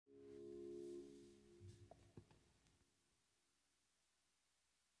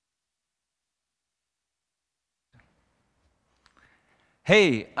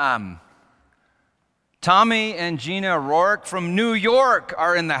Hey, Tommy and Gina Rourke from New York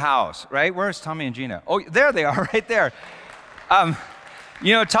are in the house, right? Where's Tommy and Gina? Oh, there they are, right there.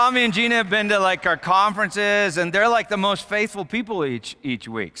 Tommy and Gina have been to like our conferences, and they're like the most faithful people each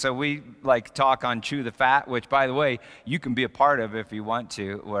week. So we like talk on Chew the Fat, which, by the way, you can be a part of if you want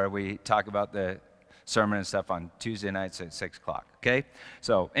to, where we talk about the sermon and stuff on Tuesday nights at 6 o'clock, okay?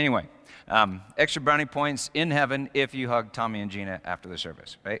 So anyway, extra brownie points in heaven if you hug Tommy and Gina after the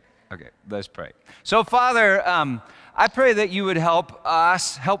service, right? Okay, let's pray. So Father, I pray that you would help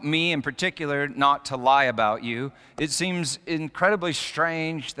us, help me in particular, not to lie about you. It seems incredibly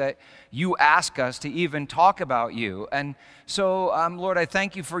strange that you ask us to even talk about you. And so, Lord, I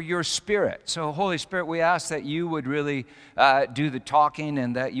thank you for your Spirit. So, Holy Spirit, we ask that you would really do the talking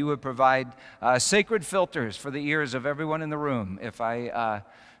and that you would provide sacred filters for the ears of everyone in the room if I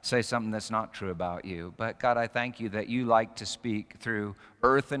say something that's not true about you. But God, I thank you that you like to speak through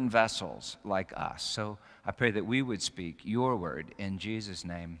earthen vessels like us. So I pray that we would speak your word in Jesus'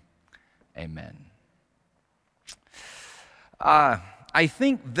 name. Amen. I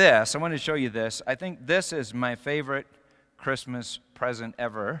want to show you this. I think this is my favorite Christmas present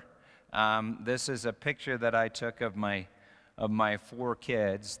ever. This is a picture that I took of my 4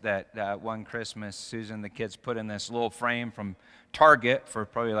 kids that one Christmas, Susan, the kids put in this little frame from Target for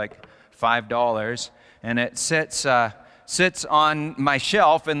probably like $5, and it sits on my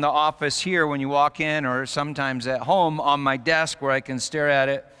shelf in the office here when you walk in, or sometimes at home on my desk where I can stare at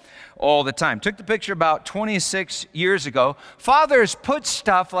it all the time. Took the picture about 26 years ago. Fathers put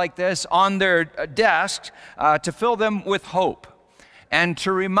stuff like this on their desks to fill them with hope and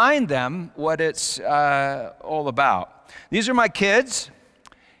to remind them what it's all about. These are my kids.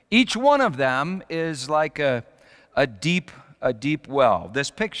 Each one of them is like a deep well.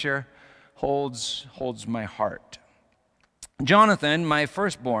 This picture holds my heart. Jonathan, my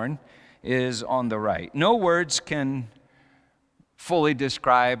firstborn, is on the right. No words can fully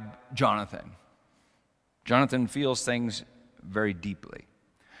describe Jonathan. Jonathan feels things very deeply.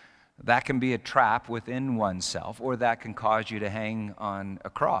 That can be a trap within oneself, or that can cause you to hang on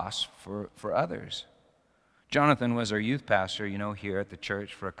a cross for others. Jonathan was our youth pastor, here at the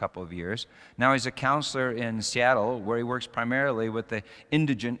church for a couple of years. Now he's a counselor in Seattle, where he works primarily with the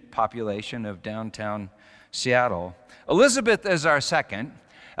indigent population of downtown Seattle. Elizabeth is our second.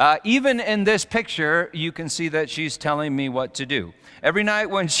 Even in this picture, you can see that she's telling me what to do. Every night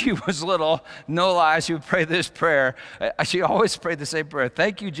when she was little, no lie, she would pray this prayer. She always prayed the same prayer.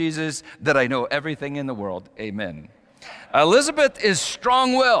 Thank you, Jesus, that I know everything in the world. Amen. Elizabeth is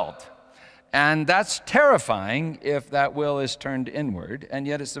strong-willed. And that's terrifying if that will is turned inward, and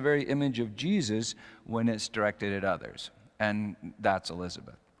yet it's the very image of Jesus when it's directed at others. And that's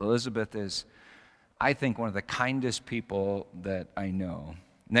Elizabeth. Elizabeth is, I think, one of the kindest people that I know.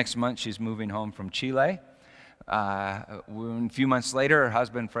 Next month, she's moving home from Chile. A few months later, her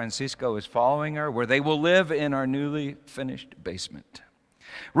husband Francisco is following her, where they will live in our newly finished basement.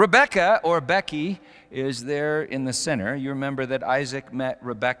 Rebecca, or Becky, is there in the center. You remember that Isaac met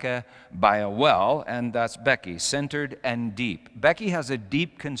Rebecca by a well, and that's Becky, centered and deep. Becky has a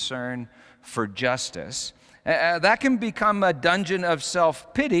deep concern for justice. That can become a dungeon of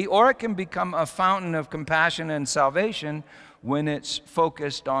self-pity, or it can become a fountain of compassion and salvation when it's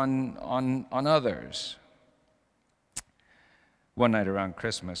focused on others. One night around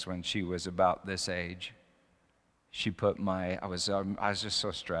Christmas, when she was about this age, she put I was just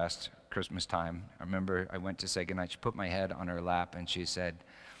so stressed, Christmas time. I remember I went to say goodnight. She put my head on her lap and she said,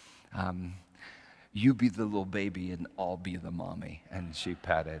 you be the little baby and I'll be the mommy. And she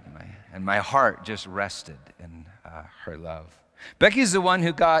patted my heart just rested in her love. Becky's the one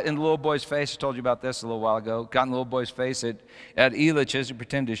who got in the little boy's face. I told you about this a little while ago. Got in the little boy's face at Elitch's. He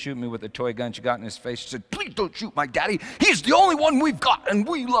pretended to shoot me with a toy gun. She got in his face. She said, please don't shoot my daddy. He's the only one we've got and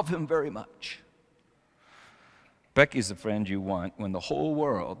we love him very much. Becky's the friend you want when the whole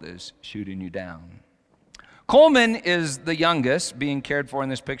world is shooting you down. Coleman is the youngest, being cared for in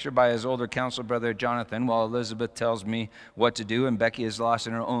this picture by his older counselor brother Jonathan, while Elizabeth tells me what to do and Becky is lost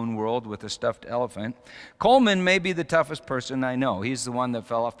in her own world with a stuffed elephant. Coleman may be the toughest person I know. He's the one that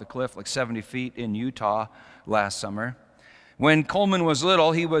fell off the cliff like 70 feet in Utah last summer. When Coleman was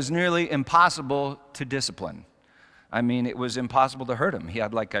little, he was nearly impossible to discipline. I mean, it was impossible to hurt him. He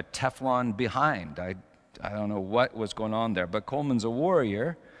had like a Teflon behind. I don't know what was going on there, but Coleman's a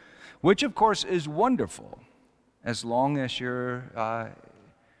warrior, which of course is wonderful as long as you're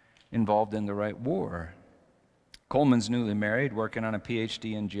involved in the right war. Coleman's newly married, working on a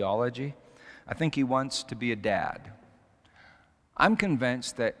PhD in geology. I think he wants to be a dad. I'm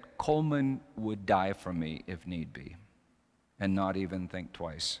convinced that Coleman would die for me if need be. and not even think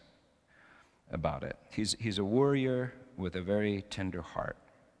twice about it. He's a warrior with a very tender heart.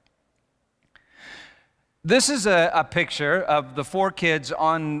 This is a picture of the 4 kids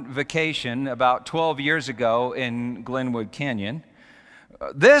on vacation about 12 years ago in Glenwood Canyon.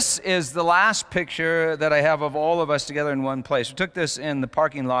 This is the last picture that I have of all of us together in one place. We took this in the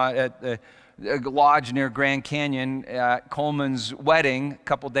parking lot at the lodge near Grand Canyon at Coleman's wedding a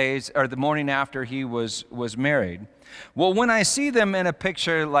couple days, or the morning after he was married. Well, when I see them in a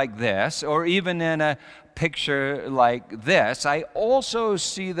picture like this, or even in a picture like this, I also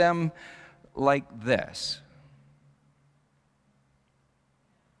see them like this.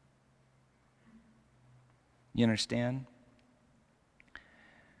 You understand?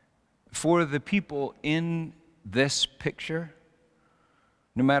 For the people in this picture,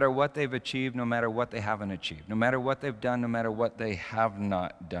 no matter what they've achieved, no matter what they haven't achieved, no matter what they've done, no matter what they have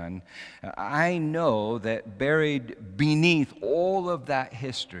not done, I know that buried beneath all of that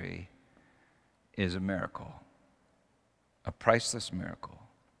history is a miracle, a priceless miracle,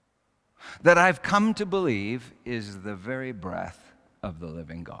 that I've come to believe is the very breath of the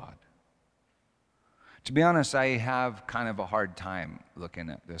living God. To be honest, I have kind of a hard time looking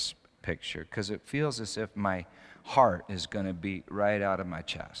at this picture because it feels as if my heart is going to beat right out of my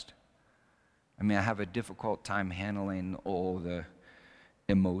chest. I mean, I have a difficult time handling all the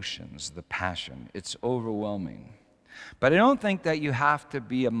emotions, the passion. It's overwhelming. But I don't think that you have to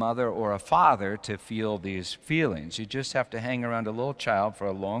be a mother or a father to feel these feelings. You just have to hang around a little child for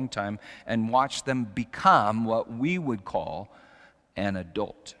a long time and watch them become what we would call an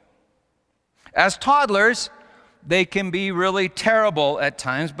adult. As toddlers, they can be really terrible at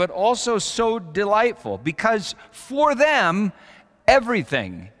times, but also so delightful, because for them,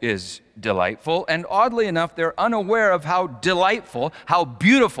 everything is delightful. And oddly enough, they're unaware of how delightful, how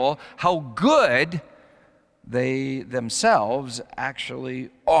beautiful, how good they themselves actually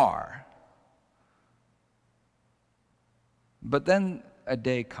are. But then a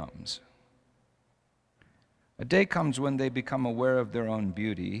day comes. A day comes when they become aware of their own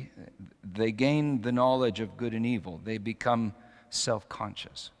beauty. They gain the knowledge of good and evil. They become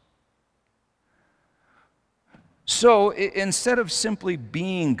self-conscious. So instead of simply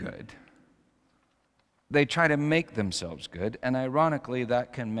being good, they try to make themselves good, and ironically,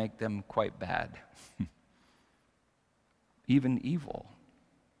 that can make them quite bad, even evil.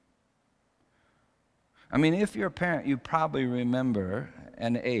 I mean, if you're a parent, you probably remember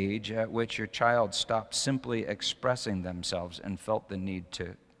an age at which your child stopped simply expressing themselves and felt the need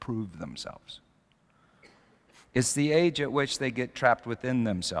to prove themselves. It's the age at which they get trapped within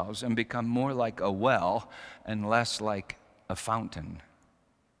themselves and become more like a well and less like a fountain.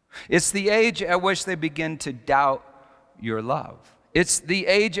 It's the age at which they begin to doubt your love. It's the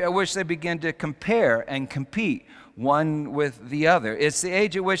age at which they begin to compare and compete one with the other. It's the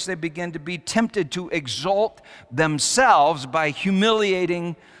age at which they begin to be tempted to exalt themselves by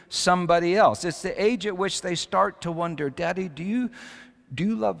humiliating somebody else. It's the age at which they start to wonder, Daddy, do you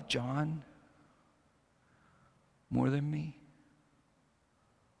love John more than me?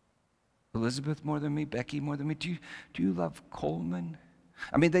 Elizabeth more than me? Becky more than me? Do you love Coleman?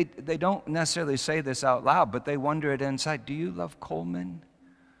 I mean, they don't necessarily say this out loud, but they wonder it inside. Do you love Coleman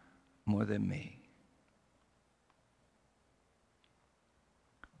more than me?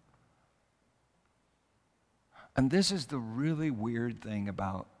 And this is the really weird thing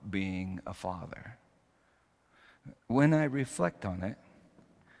about being a father. When I reflect on it,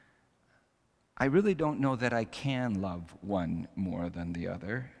 I really don't know that I can love one more than the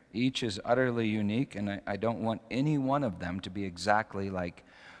other. Each is utterly unique, and I don't want any one of them to be exactly like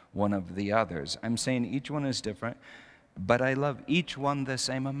one of the others. I'm saying each one is different, but I love each one the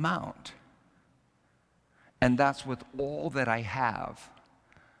same amount. And that's with all that I have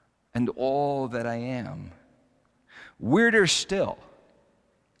and all that I am. Weirder still,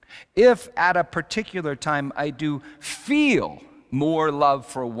 if at a particular time I do feel more love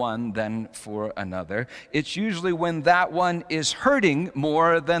for one than for another, it's usually when that one is hurting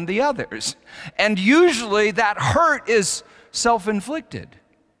more than the others. And usually that hurt is self-inflicted.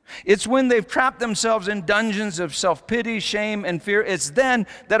 It's when they've trapped themselves in dungeons of self-pity, shame, and fear. It's then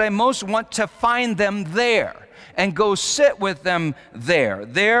that I most want to find them there and go sit with them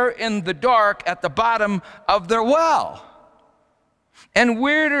there in the dark at the bottom of their well. And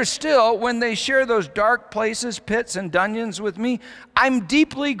weirder still, when they share those dark places, pits, and dungeons with me, I'm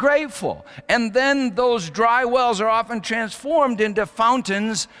deeply grateful. And then those dry wells are often transformed into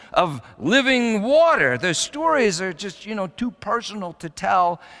fountains of living water. The stories are just, too personal to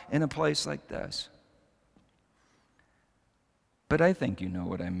tell in a place like this. But I think you know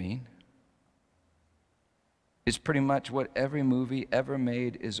what I mean. is pretty much what every movie ever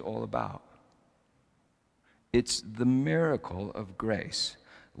made is all about. It's the miracle of grace,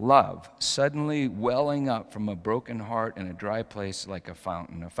 love suddenly welling up from a broken heart in a dry place like a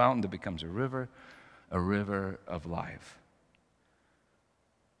fountain that becomes a river of life.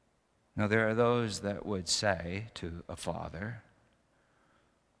 Now, there are those that would say to a father,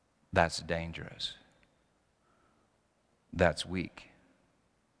 that's dangerous. That's weak.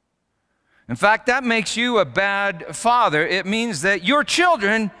 In fact, that makes you a bad father. It means that your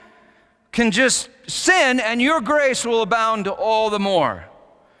children can just sin and your grace will abound all the more.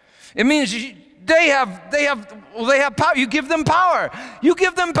 It means they have power. You give them power. You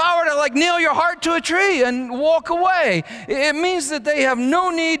give them power to like nail your heart to a tree and walk away. It means that they have no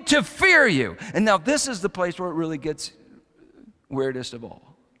need to fear you. And now this is the place where it really gets weirdest of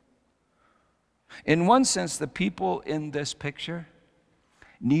all. In one sense, the people in this picture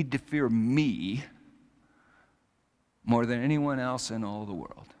need to fear me more than anyone else in all the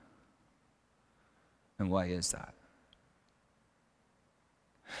world. And why is that?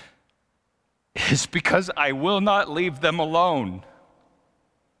 It's because I will not leave them alone.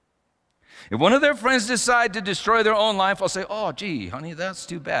 If one of their friends decide to destroy their own life, I'll say, oh, gee, honey, that's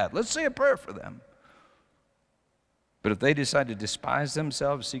too bad. Let's say a prayer for them. But if they decide to despise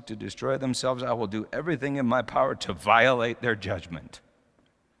themselves, seek to destroy themselves, I will do everything in my power to violate their judgment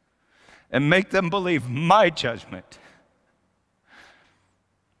and make them believe my judgment.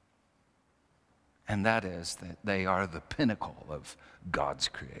 And that is that they are the pinnacle of God's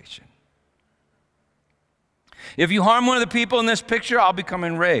creation. If you harm one of the people in this picture, I'll become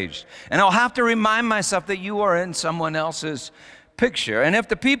enraged. And I'll have to remind myself that you are in someone else's picture. And if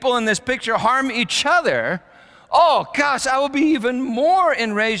the people in this picture harm each other, oh gosh, I will be even more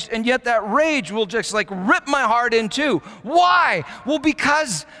enraged, and yet that rage will just like rip my heart in two. Why? Well,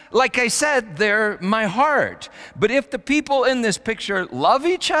 because, like I said, they're my heart. But if the people in this picture love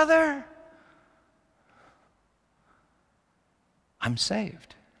each other, I'm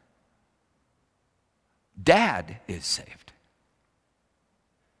saved. Dad is saved.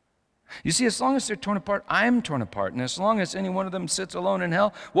 You see, as long as they're torn apart, I'm torn apart. And as long as any one of them sits alone in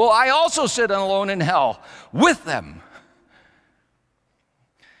hell, well, I also sit alone in hell with them.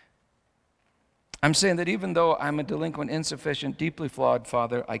 I'm saying that even though I'm a delinquent, insufficient, deeply flawed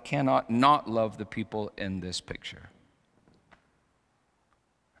father, I cannot not love the people in this picture.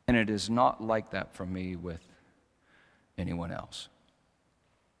 And it is not like that for me with anyone else.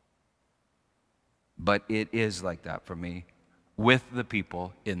 But it is like that for me with the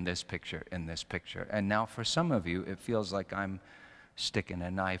people in this picture, And now for some of you, it feels like I'm sticking a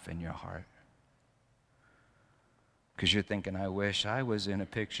knife in your heart. Because you're thinking, I wish I was in a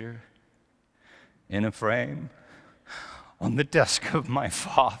picture, in a frame, on the desk of my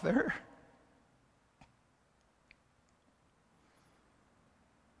father.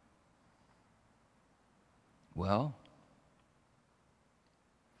 Well,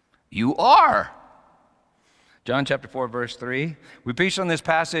 you are. John chapter 4, verse 3. We preached on this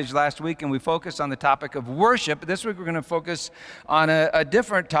passage last week, and we focused on the topic of worship. This week we're going to focus on a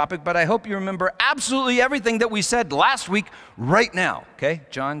different topic, but I hope you remember absolutely everything that we said last week right now. Okay?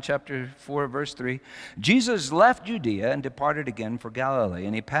 John chapter 4, verse 3. Jesus left Judea and departed again for Galilee,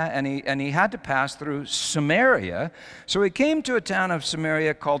 and he had to pass through Samaria. So he came to a town of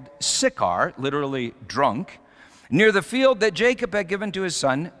Samaria called Sychar, literally drunk, near the field that Jacob had given to his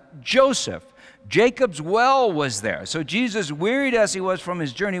son Joseph. Jacob's well was there. So Jesus, wearied as he was from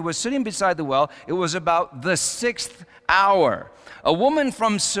his journey, was sitting beside the well. It was about the 6th hour. A woman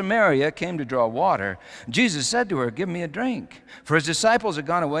from Samaria came to draw water. Jesus said to her, give me a drink. For his disciples had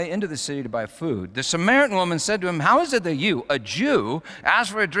gone away into the city to buy food. The Samaritan woman said to him, how is it that you, a Jew,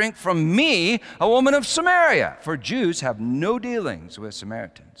 ask for a drink from me, a woman of Samaria? For Jews have no dealings with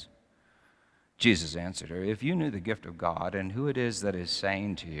Samaritans. Jesus answered her, if you knew the gift of God and who it is that is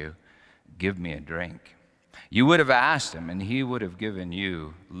saying to you, give me a drink, you would have asked him, and he would have given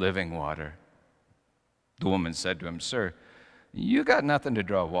you living water. The woman said to him, sir, you got nothing to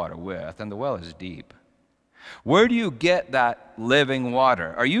draw water with, and the well is deep. Where do you get that living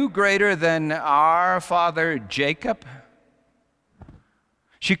water? Are you greater than our father Jacob?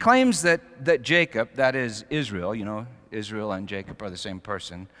 She claims that Jacob, that is Israel, you know, Israel and Jacob are the same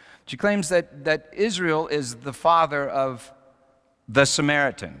person. She claims that Israel is the father of the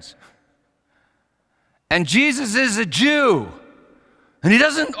Samaritans. And Jesus is a Jew, and he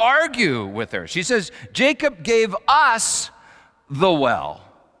doesn't argue with her. She says, Jacob gave us the well.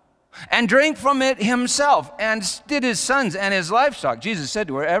 and drank from it himself, and did his sons and his livestock. Jesus said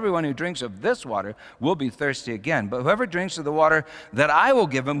to her, everyone who drinks of this water will be thirsty again, but whoever drinks of the water that I will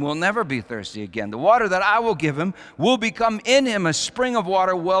give him will never be thirsty again. The water that I will give him will become in him a spring of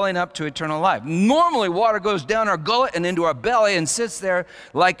water welling up to eternal life. Normally, water goes down our gullet and into our belly and sits there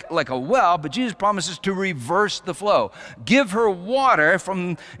like a well, but Jesus promises to reverse the flow. Give her water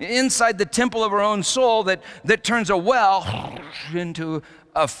from inside the temple of her own soul that turns a well into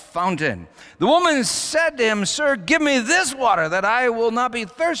a fountain. The woman said to him, Sir, give me this water that I will not be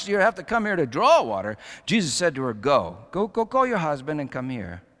thirsty or have to come here to draw water. Jesus said to her, Go call your husband and come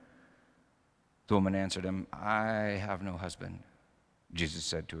here. The woman answered him, I have no husband. Jesus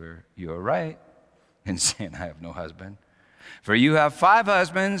said to her, You are right in saying I have no husband. For you have 5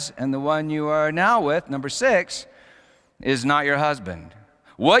 husbands, and the one you are now with, number 6, is not your husband.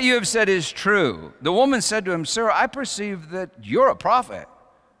 What you have said is true. The woman said to him, Sir, I perceive that you're a prophet.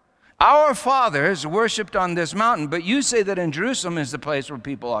 Our fathers worshipped on this mountain, but you say that in Jerusalem is the place where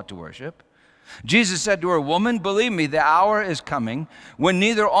people ought to worship. Jesus said to her, Woman, believe me, the hour is coming when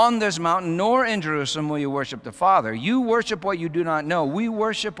neither on this mountain nor in Jerusalem will you worship the Father. You worship what you do not know. We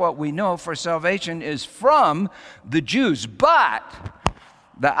worship what we know, for salvation is from the Jews. But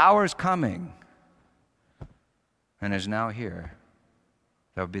the hour is coming and is now here.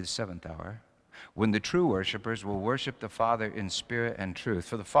 That would be the 7th hour, when the true worshipers will worship the Father in spirit and truth.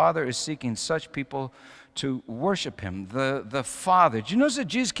 For the Father is seeking such people to worship him, the Father. Do you notice that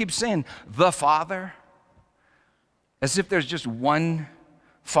Jesus keeps saying, the Father? As if there's just one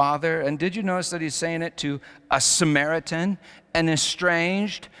Father. And did you notice that he's saying it to a Samaritan, an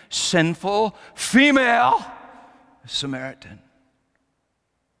estranged, sinful, female Samaritan?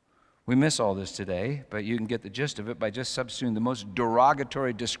 We miss all this today, but you can get the gist of it by just substituting the most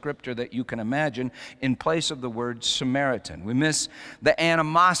derogatory descriptor that you can imagine in place of the word Samaritan. We miss the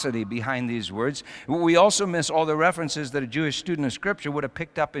animosity behind these words. We also miss all the references that a Jewish student of Scripture would have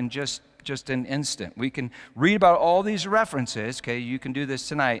picked up in just an instant. We can read about all these references, okay? You can do this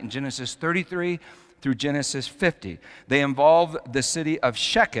tonight in Genesis 33 through Genesis 50. They involve the city of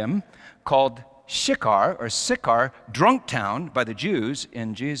Shechem, called Sychar, drunk town by the Jews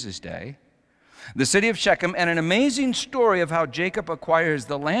in Jesus' day. The city of Shechem, and an amazing story of how Jacob acquires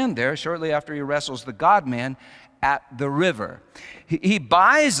the land there shortly after he wrestles the God-man at the river. He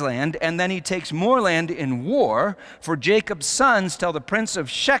buys land, and then he takes more land in war, for Jacob's sons tell the prince of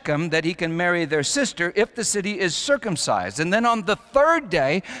Shechem that he can marry their sister if the city is circumcised. And then on the 3rd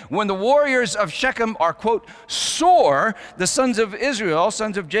day, when the warriors of Shechem are, quote, sore, the sons of Israel,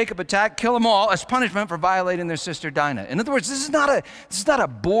 sons of Jacob, attack, kill them all as punishment for violating their sister Dinah. In other words, this is not a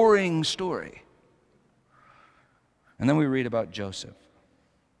boring story. And then we read about Joseph,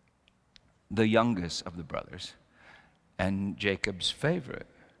 the youngest of the brothers, and Jacob's favorite.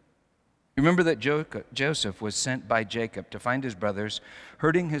 Remember that Joseph was sent by Jacob to find his brothers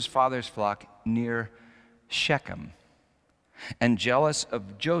herding his father's flock near Shechem. And jealous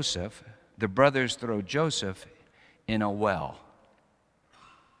of Joseph, the brothers throw Joseph in a well,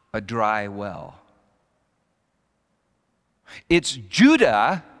 a dry well. It's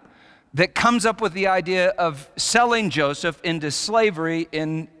Judah that comes up with the idea of selling Joseph into slavery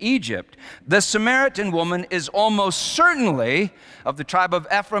in Egypt. The Samaritan woman is almost certainly of the tribe of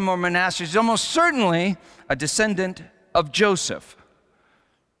Ephraim or Manasseh. She's almost certainly a descendant of Joseph.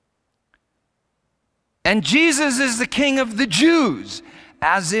 And Jesus is the king of the Jews,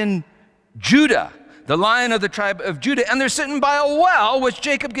 as in Judah, the Lion of the tribe of Judah. And they're sitting by a well, which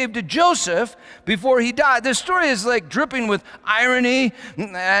Jacob gave to Joseph before he died. This story is like dripping with irony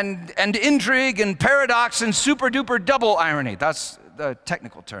and intrigue and paradox and super duper double irony. That's the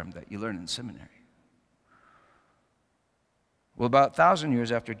technical term that you learn in seminary. Well, about 1,000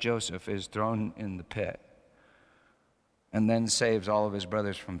 years after Joseph is thrown in the pit and then saves all of his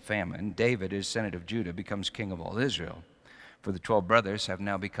brothers from famine, David, his descendant of Judah, becomes king of all Israel. For the 12 brothers have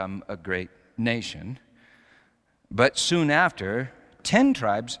now become a great nation. But soon after, 10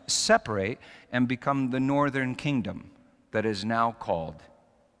 tribes separate and become the northern kingdom that is now called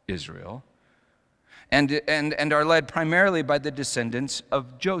Israel, and are led primarily by the descendants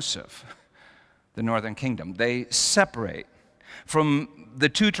of Joseph, the northern kingdom. They separate from the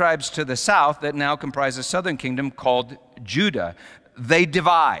 2 tribes to the south that now comprise a southern kingdom called Judah. They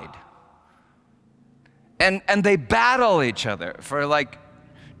divide. And they battle each other for like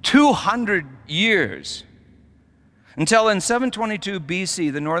 200 years, until in 722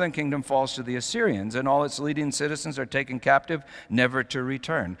 BC, the northern kingdom falls to the Assyrians, and all its leading citizens are taken captive, never to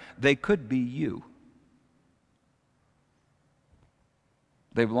return. They could be you.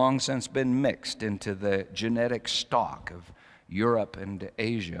 They've long since been mixed into the genetic stock of Europe and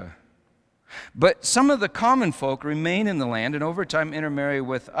Asia But some of the common folk remain in the land and over time intermarry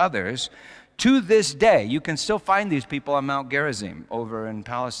with others. To this day, you can still find these people on Mount Gerizim over in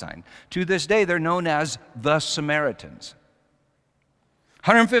Palestine. To this day, they're known as the Samaritans.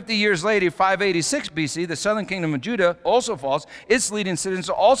 150 years later, 586 BC, the southern kingdom of Judah also falls. Its leading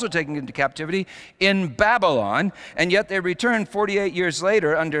citizens are also taken into captivity in Babylon, and yet they return 48 years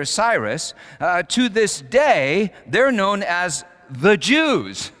later under Cyrus. To this day, they're known as the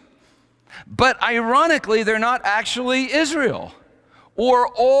Jews. But ironically, they're not actually Israel, or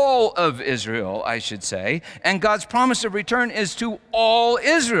all of Israel, I should say. And God's promise of return is to all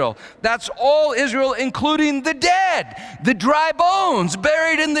Israel. That's all Israel, including the dead, the dry bones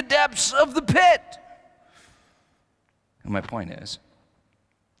buried in the depths of the pit. And my point is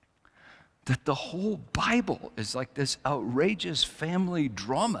that the whole Bible is like this outrageous family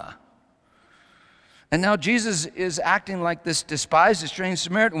drama. And now Jesus is acting like this despised, estranged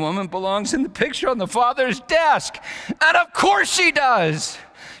Samaritan woman belongs in the picture on the Father's desk. And of course she does.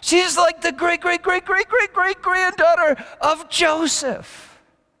 She's like the great-great-great-great-great-great-granddaughter of Joseph.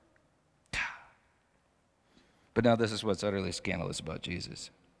 But now this is what's utterly scandalous about Jesus.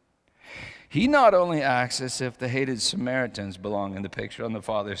 He not only acts as if the hated Samaritans belong in the picture on the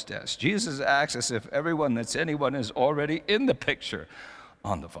Father's desk. Jesus acts as if everyone that's anyone is already in the picture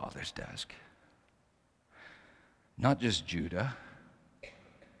on the Father's desk. Not just Judah,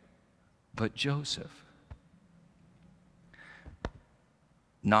 but Joseph.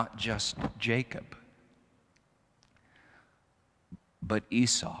 Not just Jacob, but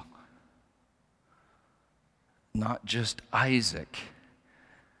Esau. Not just Isaac,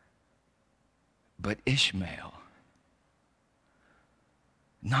 but Ishmael.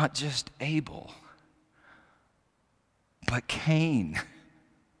 Not just Abel, but Cain.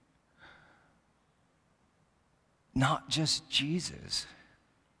 Not just Jesus,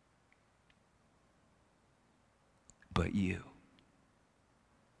 but you.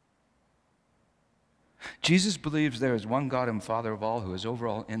 Jesus believes there is one God and Father of all, who is over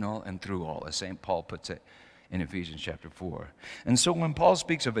all, in all, and through all, as St. Paul puts it in Ephesians chapter 4. And so when Paul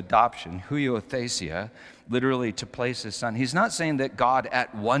speaks of adoption, huiothesia, literally to place his son, he's not saying that God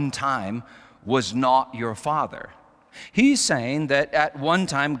at one time was not your father. He's saying that at one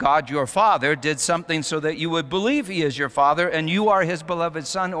time God your Father did something so that you would believe he is your Father and you are his beloved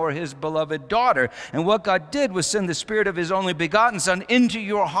son or his beloved daughter. And what God did was send the Spirit of his only begotten Son into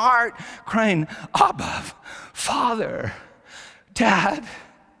your heart, crying, Abba, Father, Dad.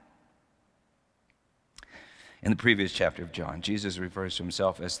 In the previous chapter of John, Jesus refers to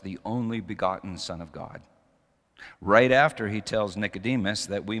himself as the only begotten Son of God. Right after he tells Nicodemus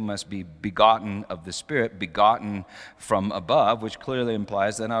that we must be begotten of the Spirit, begotten from above, which clearly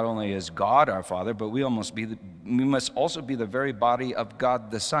implies that not only is God our Father, but we must also be the very body of God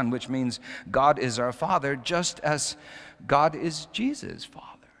the Son, which means God is our Father just as God is Jesus' Father.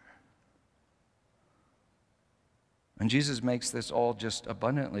 And Jesus makes this all just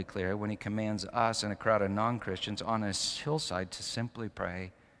abundantly clear when he commands us and a crowd of non-Christians on a hillside to simply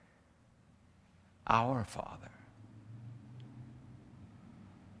pray, Our Father.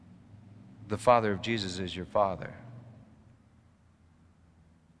 The Father of Jesus is your Father.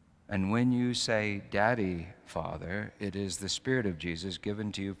 And when you say, Daddy, Father, it is the Spirit of Jesus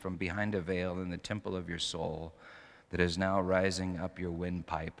given to you from behind a veil in the temple of your soul that is now rising up your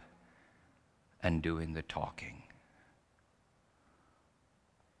windpipe and doing the talking.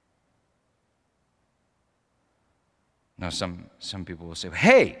 Now, some people will say,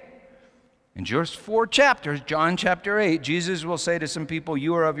 hey, in just 4 chapters, John chapter 8, Jesus will say to some people,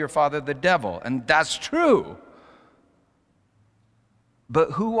 you are of your father the devil. And that's true.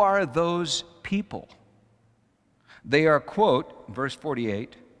 But who are those people? They are, quote, verse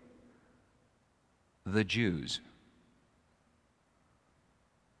 48, the Jews.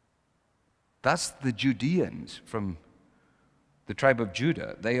 That's the Judeans from the tribe of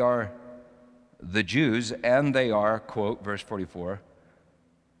Judah. They are the Jews, and they are, quote, verse 44,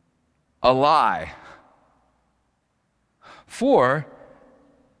 a lie. For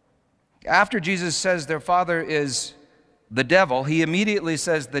after Jesus says their father is the devil, he immediately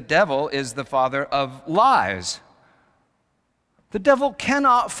says the devil is the father of lies. The devil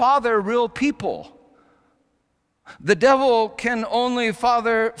cannot father real people. The devil can only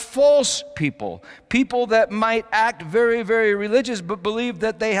father false people, people that might act very, very religious but believe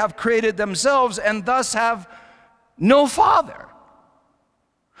that they have created themselves and thus have no father.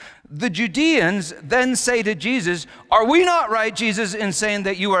 The Judeans then say to Jesus, are we not right, Jesus, in saying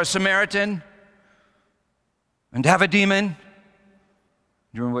that you are a Samaritan and have a demon? Do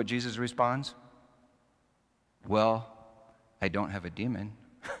you remember what Jesus responds? Well, I don't have a demon.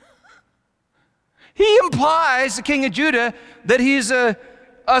 He implies, the king of Judah, that he's a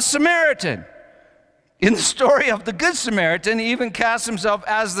Samaritan. In the story of the Good Samaritan, he even casts himself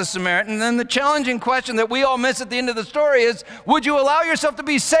as the Samaritan. And then the challenging question that we all miss at the end of the story is, would you allow yourself to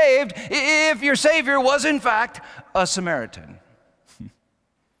be saved if your Savior was in fact a Samaritan?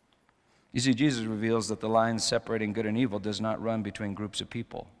 You see, Jesus reveals that the line separating good and evil does not run between groups of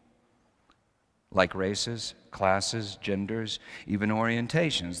people, like races, classes, genders, even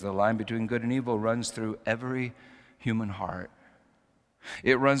orientations. The line between good and evil runs through every human heart.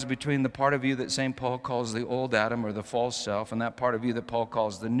 It runs between the part of you that St. Paul calls the old Adam or the false self and that part of you that Paul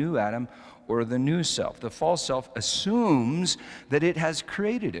calls the new Adam or the new self. The false self assumes that it has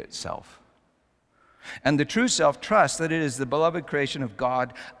created itself. And the true self trusts that it is the beloved creation of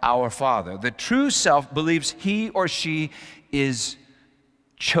God, our Father. The true self believes he or she is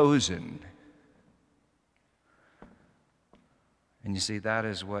chosen. And you see, that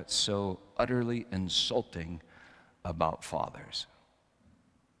is what's so utterly insulting about fathers.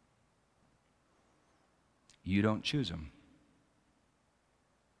 You don't choose them.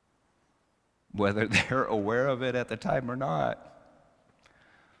 Whether they're aware of it at the time or not,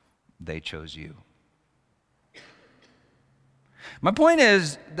 they chose you. My point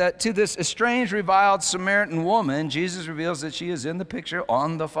is that to this estranged, reviled Samaritan woman, Jesus reveals that she is in the picture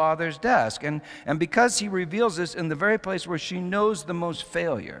on the Father's desk. And because he reveals this in the very place where she knows the most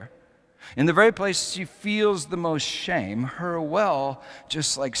failure, in the very place she feels the most shame, her well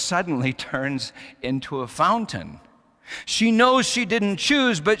just like suddenly turns into a fountain. She knows she didn't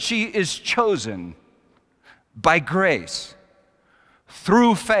choose, but she is chosen by grace,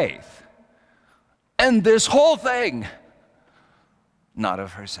 through faith. And this whole thing, not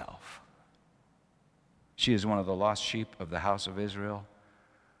of herself. She is one of the lost sheep of the house of Israel,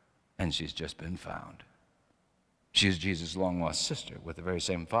 and she's just been found. She is Jesus' long-lost sister with the very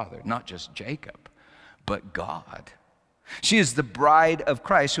same father, not just Jacob, but God. She is the bride of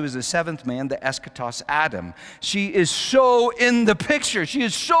Christ, who is the seventh man, the eschatos Adam. She is so in the picture. She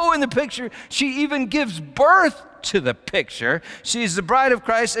is so in the picture, she even gives birth to the picture. She is the bride of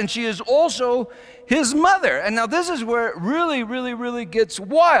Christ, and she is also his mother. And now this is where it really gets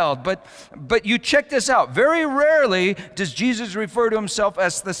wild. But you check this out. Very rarely does Jesus refer to himself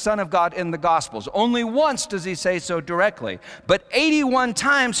as the Son of God in the Gospels. Only once does he say so directly. But 81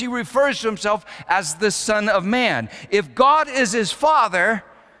 times he refers to himself as the Son of Man. If God is his Father,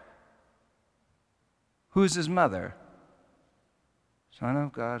 who's his mother? Son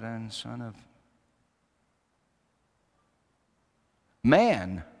of God and Son of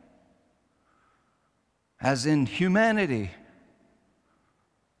Man, as in humanity.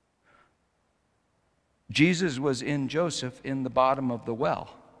 Jesus was in Joseph in the bottom of the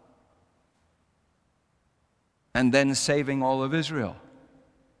well, and then saving all of Israel.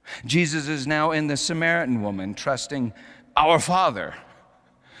 Jesus is now in the Samaritan woman, trusting our Father.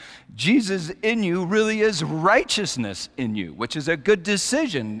 Jesus in you really is righteousness in you, which is a good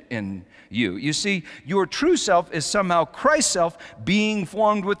decision in you. You see, your true self is somehow Christ's self being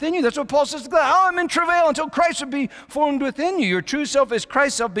formed within you. That's what Paul says, oh, I'm in travail until Christ would be formed within you. Your true self is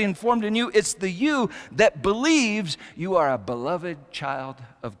Christ's self being formed in you. It's the you that believes you are a beloved child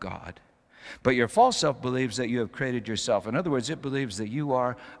of God. But your false self believes that you have created yourself. In other words, it believes that you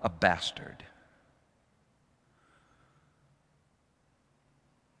are a bastard.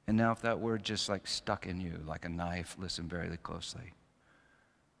 And now if that word just like stuck in you like a knife, listen very closely.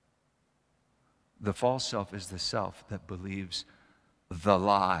 The false self is the self that believes the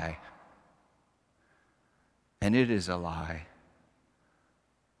lie. And it is a lie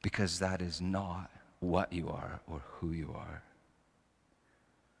because that is not what you are or who you are.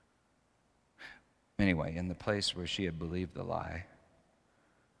 Anyway, in the place where she had believed the lie,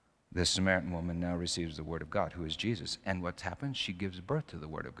 the Samaritan woman now receives the Word of God, who is Jesus. And what's happened? She gives birth to the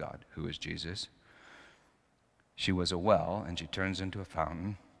Word of God, who is Jesus. She was a well, and she turns into a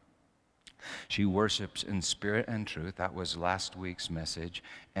fountain. She worships in spirit and truth. That was last week's message.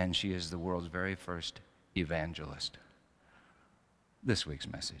 And she is the world's very first evangelist. This week's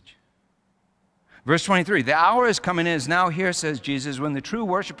message. Verse 23, the hour is coming and is now here, says Jesus, when the true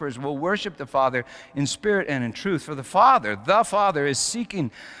worshipers will worship the Father in spirit and in truth. For the Father is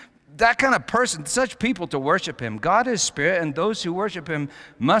seeking that kind of person, such people to worship him. God is spirit, and those who worship him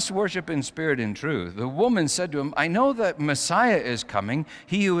must worship in spirit and truth. The woman said to him, I know that Messiah is coming,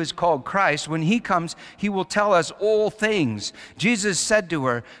 he who is called Christ. When he comes, he will tell us all things. Jesus said to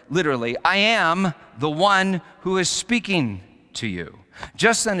her, literally, I am the one who is speaking to you.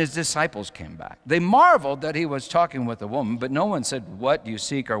 Just then his disciples came back. They marveled that he was talking with a woman, but no one said, "What do you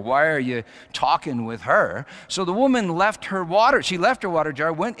seek?" or "Why are you talking with her?" So the woman left her water. She left her water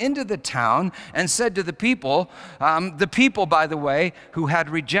jar, went into the town, and said to the people, by the way, who had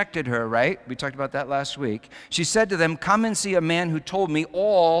rejected her, right? We talked about that last week. She said to them, "Come and see a man who told me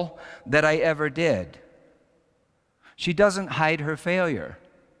all that I ever did." She doesn't hide her failure.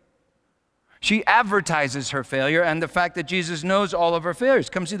 She advertises her failure and the fact that Jesus knows all of her failures.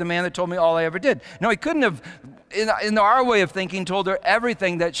 "Come see the man that told me all I ever did." No, he couldn't have, in our way of thinking, told her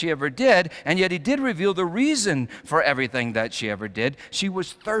everything that she ever did, and yet he did reveal the reason for everything that she ever did. She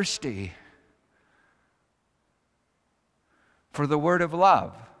was thirsty for the word of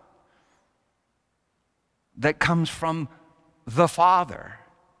love that comes from the Father.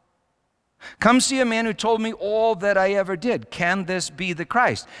 "Come see a man who told me all that I ever did. Can this be the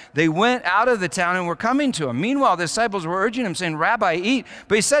Christ?" They went out of the town and were coming to him. Meanwhile, the disciples were urging him, saying, "Rabbi, eat."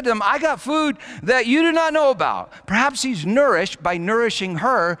 But he said to them, "I got food that you do not know about." Perhaps he's nourished by nourishing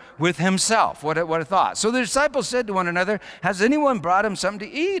her with himself. What a thought. So the disciples said to one another, "Has anyone brought him something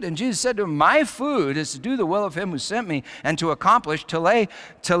to eat?" And Jesus said to him, "My food is to do the will of him who sent me and to accomplish,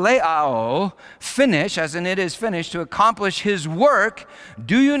 teleao, finish, as in it is finished, to accomplish his work.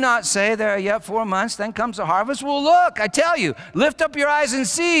 Do you not say there are yet 4 months, then comes the harvest? Well, look, I tell you, lift up your eyes and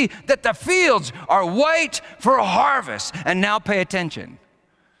see that the fields are white for a harvest." And now pay attention.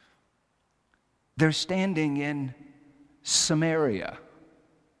 They're standing in Samaria,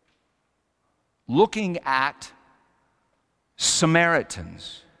 looking at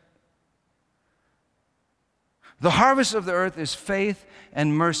Samaritans. The harvest of the earth is faith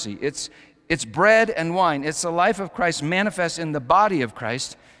and mercy. It's bread and wine. It's the life of Christ manifest in the body of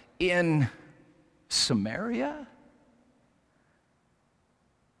Christ in Samaria?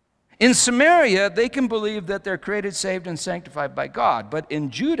 In Samaria, they can believe that they're created, saved, and sanctified by God. But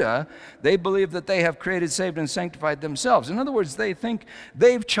in Judah, they believe that they have created, saved, and sanctified themselves. In other words, they think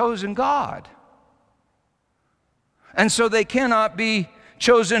they've chosen God. And so they cannot be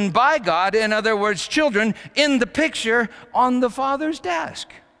chosen by God. In other words, children in the picture on the Father's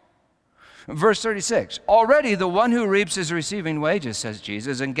desk. Verse 36, "Already the one who reaps is receiving wages," says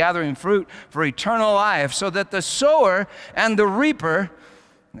Jesus, "and gathering fruit for eternal life, so that the sower and the reaper,"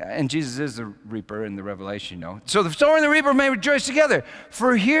 and Jesus is the reaper in the Revelation, you know. "So the sower and the reaper may rejoice together.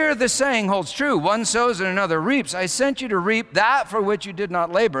 For here the saying holds true, one sows and another reaps. I sent you to reap that for which you did not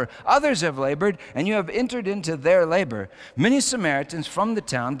labor. Others have labored, and you have entered into their labor." Many Samaritans from the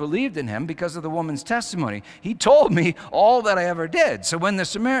town believed in him because of the woman's testimony. "He told me all that I ever did." So when the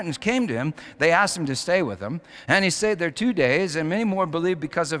Samaritans came to him, they asked him to stay with them. And he stayed there 2 days, and many more believed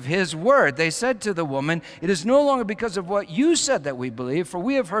because of his word. They said to the woman, "It is no longer because of what you said that we believe, for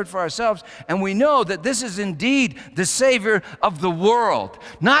we have heard for ourselves, and we know that this is indeed the Savior of the world."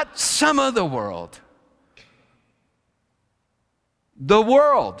 Not some of the world. The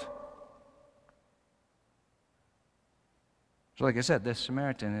world. So like I said, this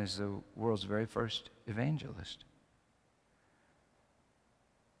Samaritan is the world's very first evangelist.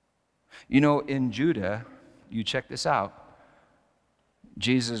 You know, in Judah, you check this out,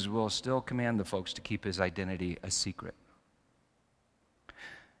 Jesus will still command the folks to keep his identity a secret.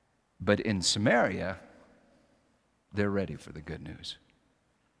 But in Samaria, they're ready for the good news.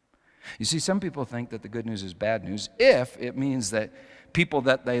 You see, some people think that the good news is bad news if it means that people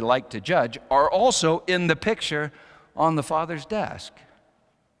that they like to judge are also in the picture on the Father's desk.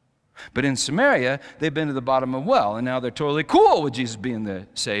 But in Samaria, they've been to the bottom of a well, and now they're totally cool with Jesus being the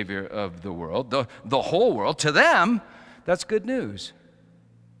Savior of the world, the whole world. To them, that's good news.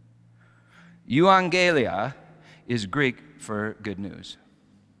 Euangelia is Greek for good news.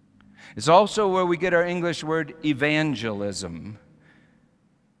 It's also where we get our English word evangelism.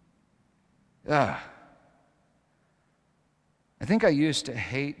 I think I used to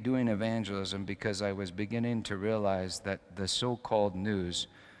hate doing evangelism because I was beginning to realize that the so-called news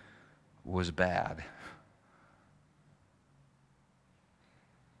was bad.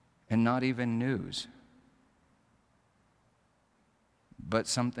 And not even news, but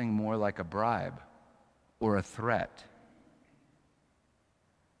something more like a bribe or a threat.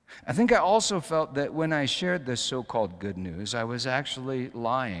 I think I also felt that when I shared this so-called good news, I was actually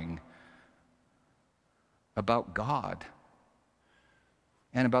lying about God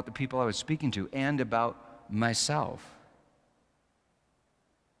and about the people I was speaking to and about myself.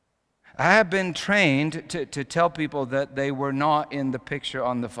 I have been trained to tell people that they were not in the picture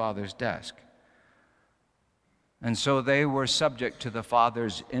on the Father's desk. And so they were subject to the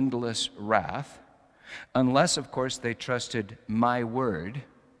Father's endless wrath, unless, of course, they trusted my word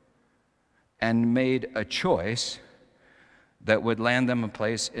and made a choice that would land them a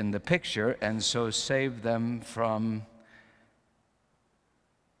place in the picture and so save them from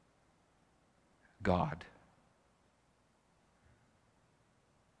God.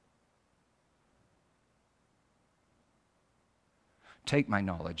 Take my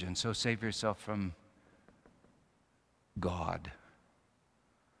knowledge and so save yourself from God.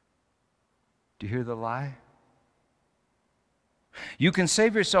 Do you hear the lie? You can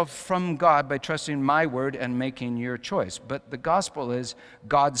save yourself from God by trusting my word and making your choice. But the gospel is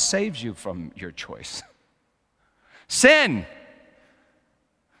God saves you from your choice. Sin.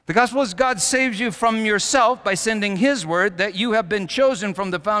 The gospel is God saves you from yourself by sending his word that you have been chosen from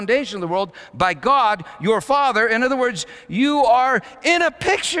the foundation of the world by God, your Father. In other words, you are in a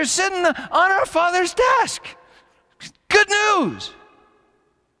picture sitting on our Father's desk. Good news.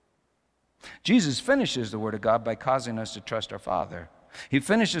 Jesus finishes the word of God by causing us to trust our Father. He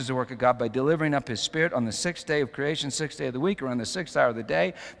finishes the work of God by delivering up his Spirit on the sixth day of creation, sixth day of the week, or on the sixth hour of the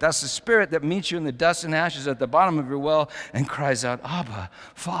day. That's the Spirit that meets you in the dust and ashes at the bottom of your well and cries out, Abba,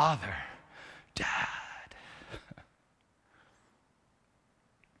 Father, Dad.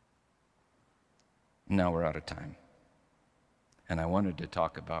 Now we're out of time. And I wanted to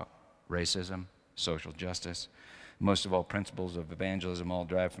talk about racism, social justice, most of all, principles of evangelism all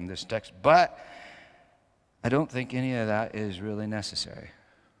drive from this text, but I don't think any of that is really necessary.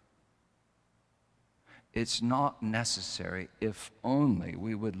 It's not necessary if only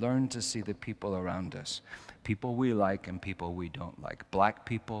we would learn to see the people around us, people we like and people we don't like, black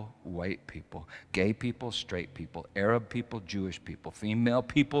people, white people, gay people, straight people, Arab people, Jewish people, female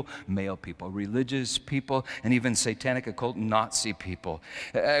people, male people, religious people, and even satanic, occult, Nazi people.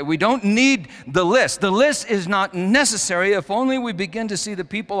 We don't need the list. The list is not necessary if only we begin to see the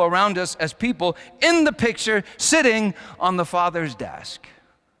people around us as people in the picture sitting on the Father's desk.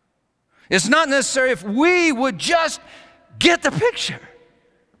 It's not necessary if we would just get the picture.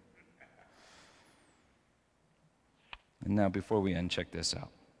 And now, before we end, check this out.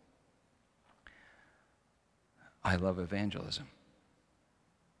 I love evangelism.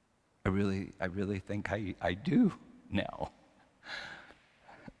 I really think I do now.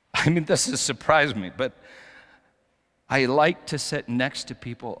 I mean, this has surprised me, but I like to sit next to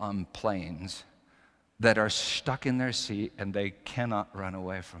people on planes that are stuck in their seat and they cannot run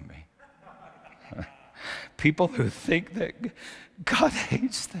away from me. People who think that God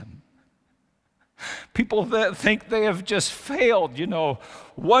hates them. People that think they have just failed,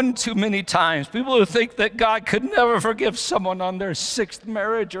 one too many times. People who think that God could never forgive someone on their sixth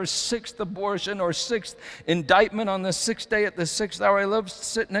marriage or sixth abortion or sixth indictment on the sixth day at the sixth hour. I love to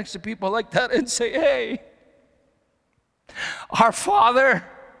sit next to people like that and say, hey, our Father,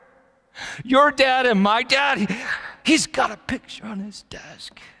 your dad and my dad, he's got a picture on his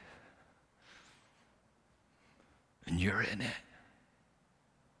desk. And you're in it.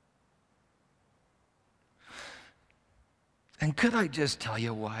 And could I just tell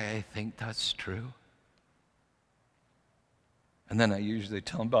you why I think that's true? And then I usually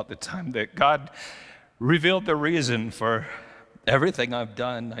tell them about the time that God revealed the reason for everything I've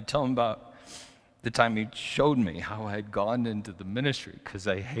done. I tell them about the time he showed me how I had gone into the ministry because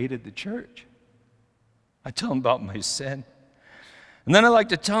I hated the church. I tell them about my sin. And then I like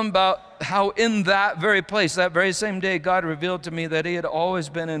to tell them about how in that very place, that very same day, God revealed to me that he had always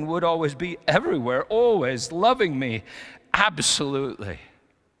been and would always be everywhere, always loving me, absolutely.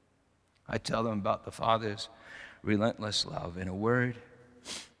 I tell them about the Father's relentless love. In a word,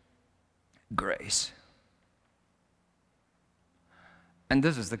 grace. And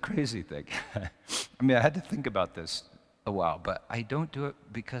this is the crazy thing. I mean, I had to think about this a while, but I don't do it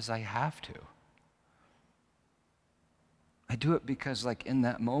because I have to. I do it because, in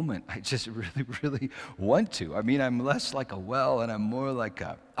that moment, I just really, really want to. I mean, I'm less like a well and I'm more like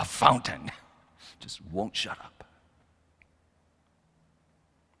a fountain. Just won't shut up.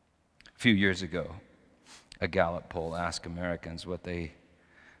 A few years ago, a Gallup poll asked Americans what they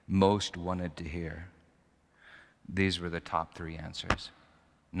most wanted to hear. These were the top three answers.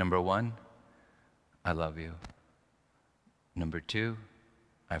 Number one, I love you. Number two,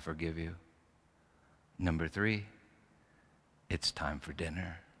 I forgive you. Number three, it's time for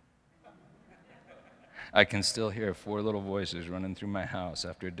dinner. I can still hear four little voices running through my house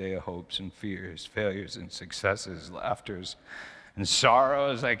after a day of hopes and fears, failures and successes, laughters and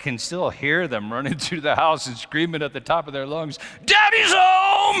sorrows. I can still hear them running through the house and screaming at the top of their lungs, Daddy's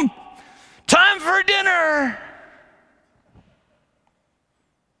home! Time for dinner!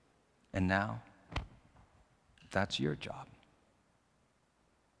 And now, that's your job.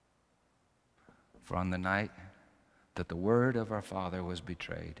 For on the night that the word of our Father was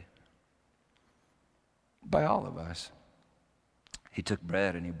betrayed by all of us, He took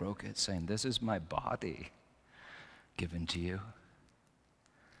bread and he broke it, saying, "This is my body given to you.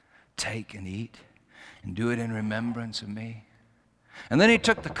 Take and eat and do it in remembrance of me." And then he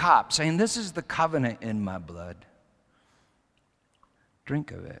took the cup, saying, "This is the covenant in my blood.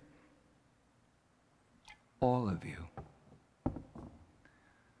 Drink of it, all of you.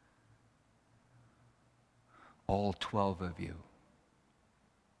 All 12 of you.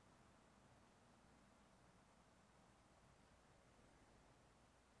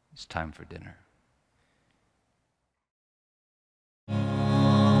 It's time for dinner."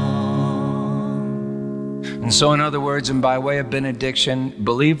 And so, in other words, and by way of benediction,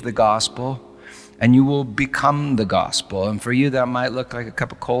 believe the gospel, and you will become the gospel. And for you, that might look like a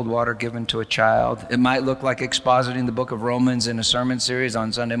cup of cold water given to a child. It might look like expositing the book of Romans in a sermon series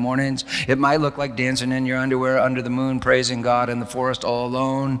on Sunday mornings. It might look like dancing in your underwear under the moon, praising God in the forest all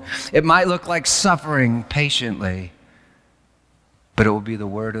alone. It might look like suffering patiently. But it will be the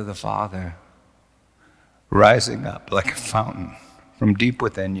word of the Father rising up like a fountain from deep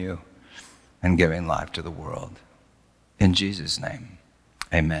within you and giving life to the world. In Jesus' name,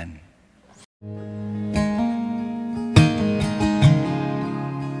 amen.